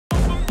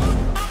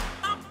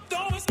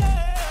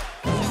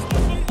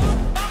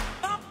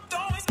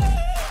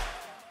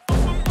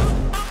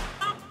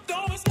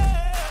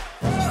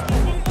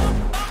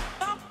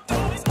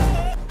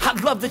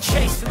love the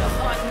chase and the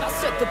hunt, and I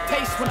set the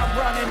pace when I'm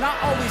running. I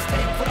always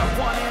take what I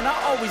want and I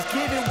always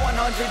give it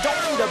 100. Don't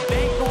need a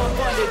bank, no I'm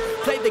funded.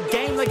 Play the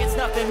game like it's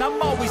nothing.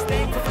 I'm always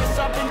thankful for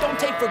something. Don't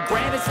take for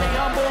granted, stay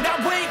humble. Now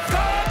wake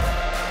up,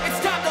 it's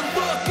time to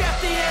look at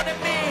the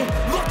enemy.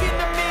 Look in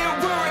the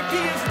mirror if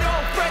he is no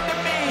friend to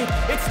me.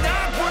 It's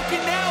not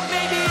working out,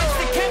 maybe it's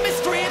the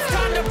chemistry. It's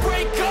time to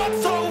break up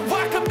so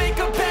I can make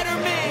a better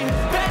me.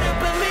 Better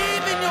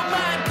believe in your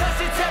mind, cause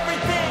it's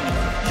everything.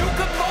 You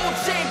can mold,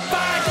 shape,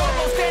 find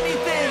almost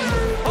anything.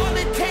 All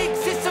it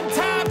takes is some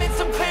time and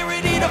some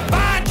clarity to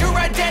find your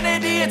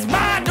identity. It's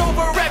mind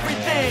over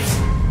everything.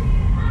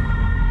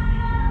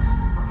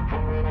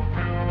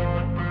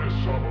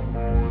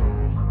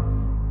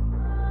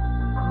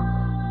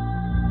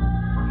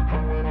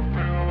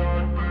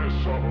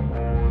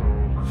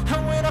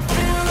 And when I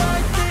feel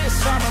like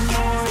this, I'm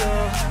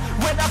immortal.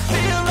 When I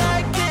feel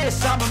like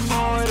this, I'm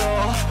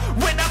immortal.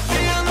 When I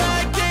feel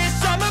like this,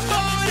 I'm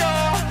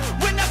immortal.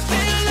 When I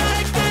feel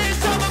like this,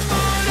 I'm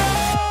immortal.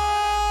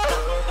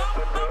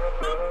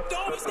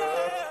 Don't be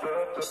scared.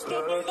 Just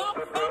give me the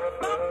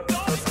don't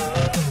be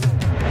scared.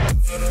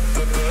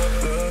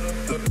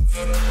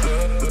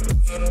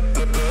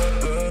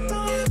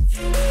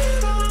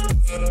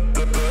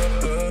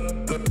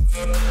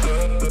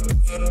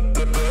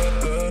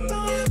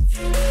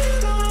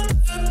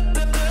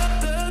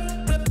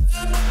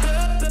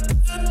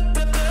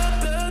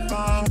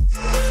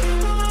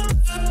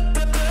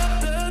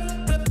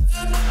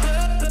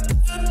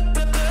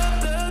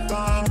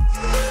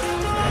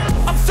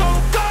 I'm so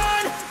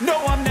gone, no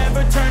I'm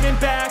never turning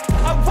back.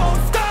 I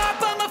won't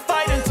stop, I'ma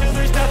fight until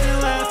there's nothing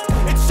left.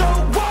 It's so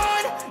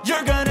on,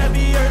 you're gonna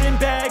be hurting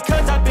bad,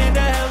 cause I've been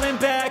to hell and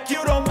back.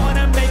 You don't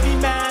wanna make me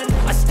mad,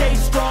 I stay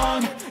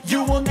strong,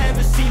 you will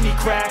never see me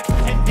crack.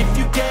 And if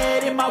you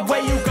get in my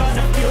way, you're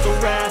gonna feel the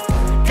wrath.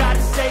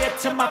 Gotta say it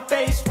to my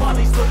face while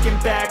he's looking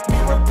back.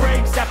 Mirror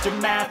breaks after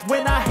math,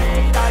 when I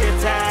hate I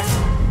attack.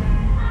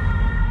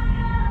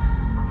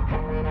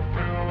 And when I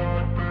feel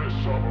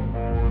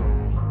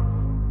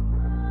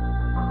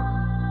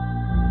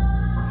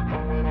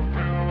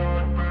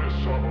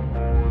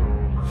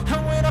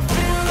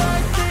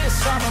like this,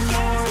 I'm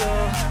immortal.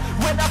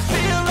 When I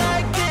feel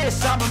like this,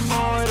 I'm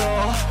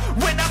immortal.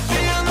 When I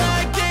feel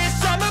like this,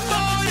 I'm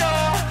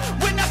immortal.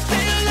 When I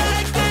feel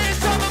like this,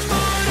 I'm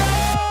immortal.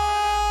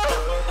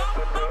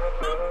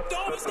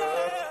 Don't be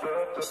scared.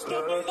 Just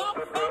give me the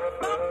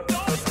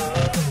don't be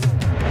scared.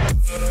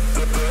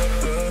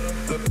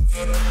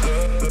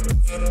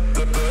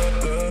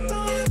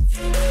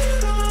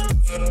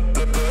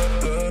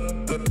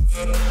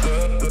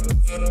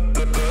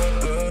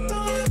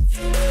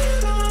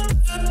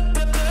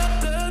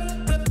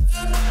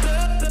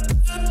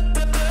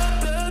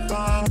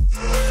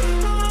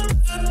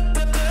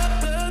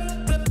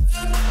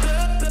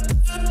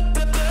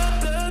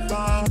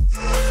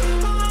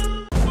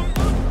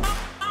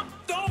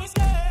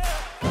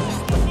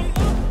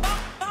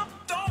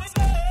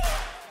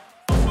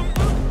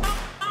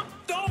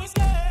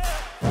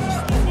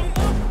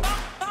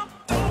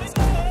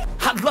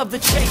 Love the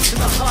chase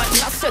and the hunt,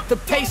 and I set the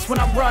pace when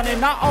I'm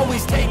running. I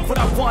always take what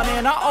I want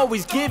and I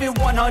always give it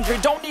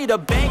 100. Don't need a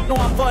bank, no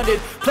I'm funded.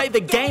 Play the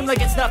game like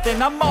it's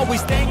nothing. I'm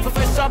always thankful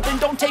for something.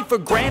 Don't take for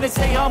granted,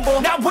 stay humble.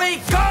 Now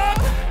wake up,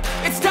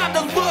 it's time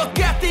to look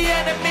at the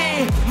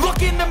enemy.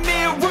 Look in the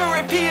mirror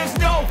if he is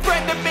no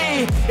friend to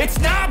me. It's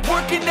not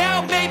working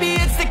out, maybe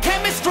it's the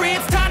chemistry.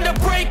 It's time to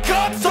break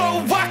up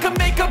so I can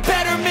make a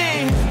better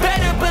me.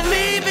 Better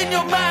believe in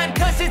your mind,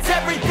 cause it's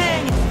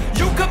everything.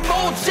 You can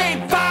mold,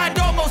 shape, find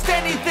almost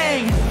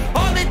anything.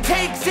 All it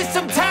takes is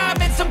some time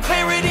and some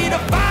clarity to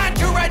find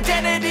your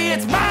identity.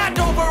 It's mind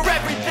over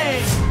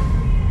everything.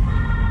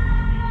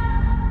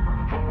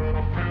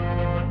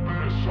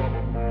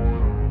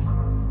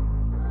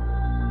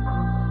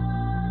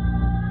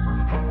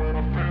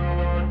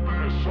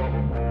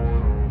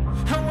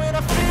 And when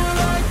I feel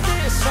like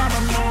this, I'm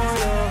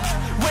immortal.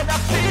 When I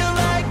feel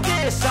like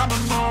this, I'm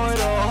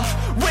immortal.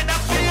 When I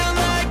feel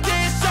like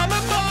this, I'm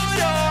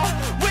immortal.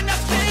 When I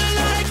feel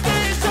like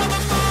this, I'm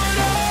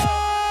immortal.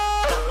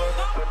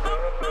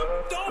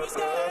 Don't be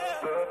scared.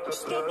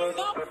 Just give me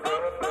the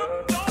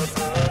don't be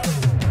scared.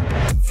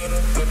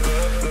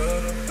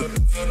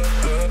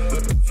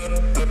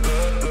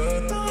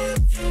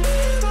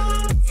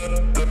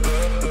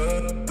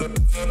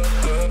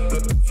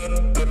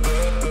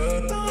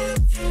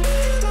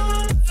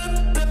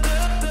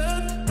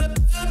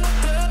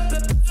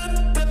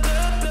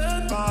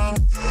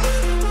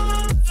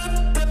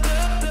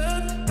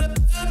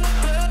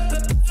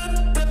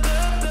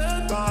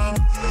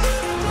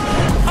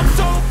 I'm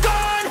so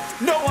gone,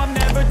 no I'm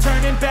never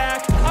turning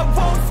back. I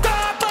won't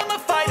stop, I'ma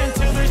fight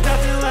until there's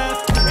nothing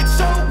left. It's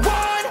so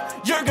on,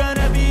 you're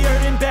gonna be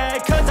hurting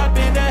bad, cause I've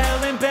been to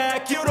hell and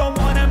back. You don't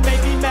wanna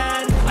make me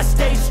mad, I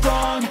stay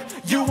strong,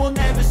 you will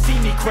never see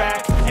me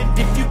crack. And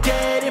if you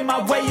get in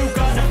my way, you're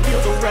gonna feel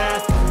the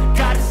wrath.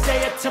 Gotta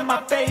say it to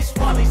my face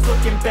while he's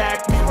looking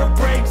back. Mirror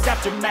breaks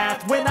after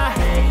math, when I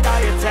hate I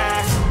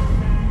attack.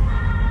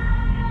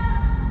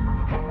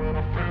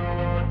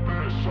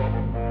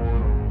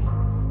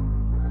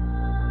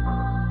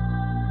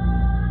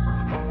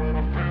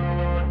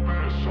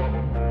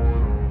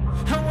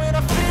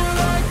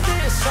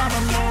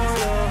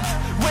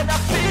 When I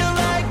feel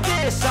like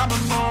this, I'm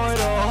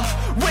immortal.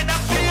 When I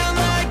feel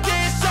like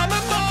this, I'm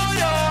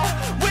immortal.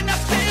 When I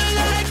feel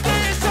like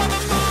this, I'm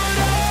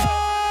immortal.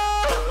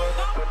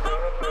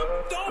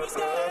 Don't be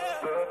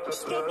scared.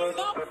 Just level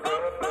up.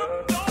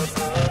 Don't be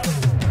scared.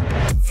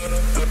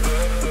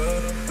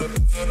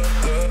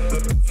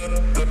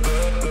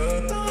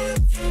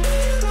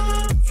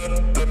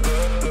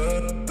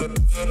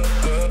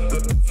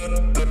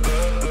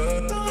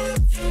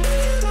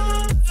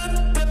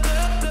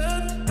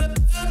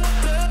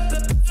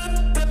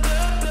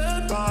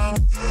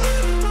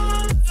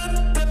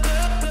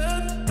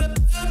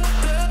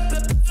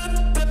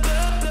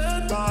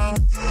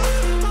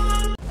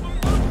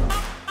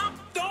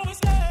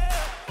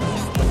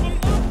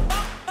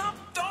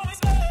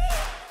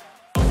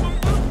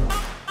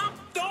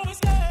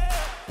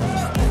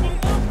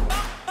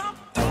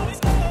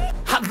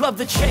 Love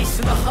the chase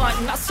and the hunt,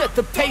 and I set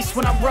the pace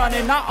when I'm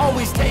running. I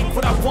always take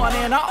what I want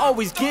and I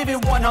always give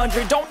it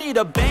 100. Don't need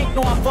a bank,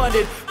 no I'm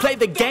funded. Play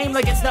the game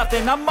like it's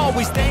nothing. I'm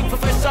always thankful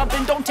for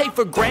something. Don't take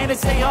for granted,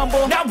 stay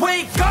humble. Now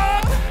wake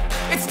up,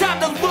 it's time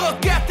to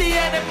look at the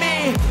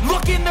enemy.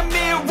 Look in the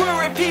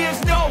mirror if he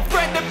is no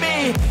friend to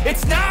me.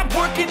 It's not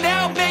working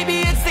out,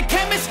 maybe it's the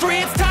chemistry.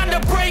 It's time to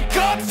break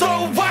up so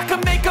I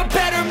can make a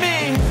better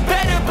me.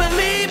 Better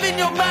believe in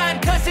your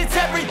mind, cause it's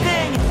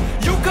everything.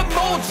 You can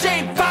mold,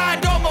 shape,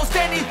 find almost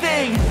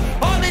anything.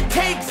 All it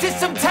takes is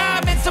some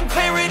time and some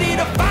clarity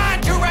to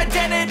find your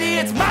identity.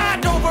 It's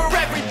mind over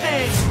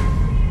everything.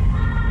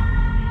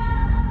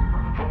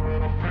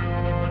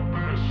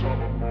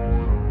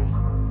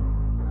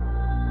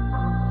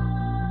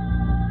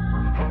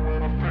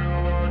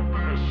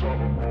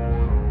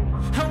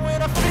 And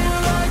when I feel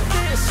like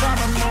this, I'm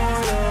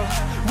immortal.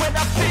 When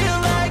I feel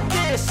like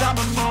this, I'm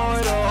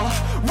immortal.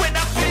 When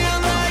I feel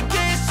like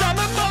this, I'm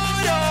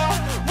immortal.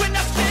 When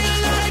I feel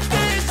like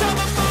this, I'm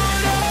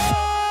immortal.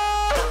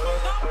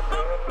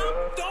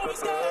 Don't be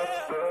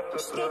scared.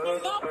 Just level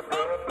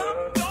up.